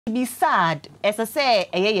be sad, as I say,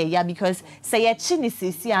 yeah, because say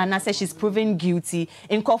Chinisi says she's proven guilty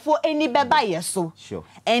in for any beba so. Sure.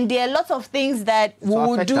 And there are a lot of things that we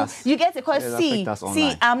will do. Us. You get it? Because see,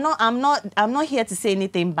 I'm not here to say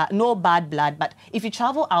anything, but no bad blood. But if you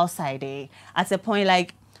travel outside, at a point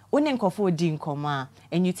like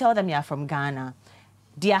and you tell them you're from Ghana,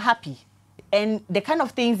 they are happy. And the kind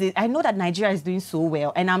of things I know that Nigeria is doing so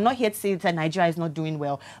well, and I'm not here to say that Nigeria is not doing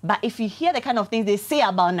well. But if you hear the kind of things they say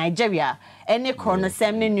about Nigeria, any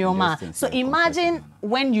so imagine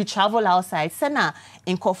when you travel outside, Sana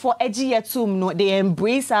in Kofo Ejiyetum, they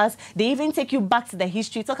embrace us. They even take you back to the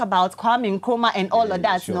history, talk about Kwame Nkrumah and all of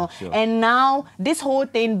that, sure. And now this whole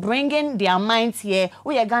thing bringing their minds here.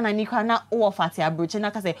 We are Ghana Nikana or Fatia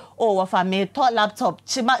Bruchena say, oh, wafa me thought laptop,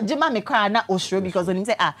 Jima me cry na Osho because when you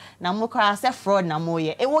say Namukra say fraud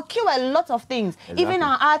namoye, it will kill a lot of things, even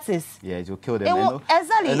our artists. Yeah, it will kill them. It will,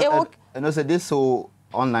 exactly. And also this whole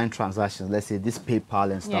online transactions, let's say this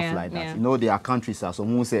PayPal and stuff like that. You know, there are countries as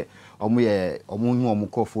someone say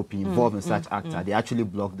involved in such acts, they actually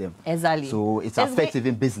block them. Exactly. So it's affecting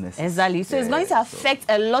even business. Exactly. So it's going to affect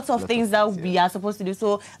a lot of things that we are supposed to do.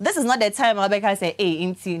 So this is not the time Rebecca say, hey,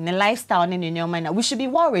 in the lifestyle in your mind, we should be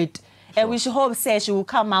worried. Sure. And we should hope say she will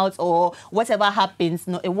come out or whatever happens,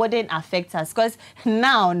 no, it wouldn't affect us. Because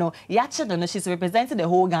now, no, she's representing the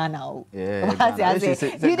whole Ghana. Yeah.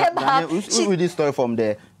 We read this story from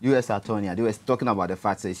the U.S. attorney. They were talking about the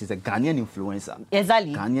fact that she's a Ghanaian influencer.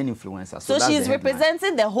 Exactly. Ghanaian influencer. So she's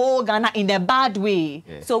representing the whole Ghana in a bad way.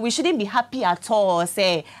 Yeah. So we shouldn't be happy at all,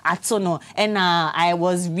 say, at all. And I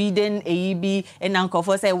was reading AEB and Uncle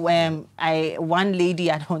for say, one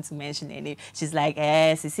lady, I don't want to mention her name, she's like,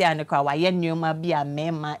 this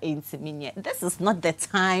is not the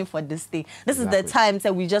time for this thing. This is the time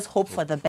that we just hope for the best.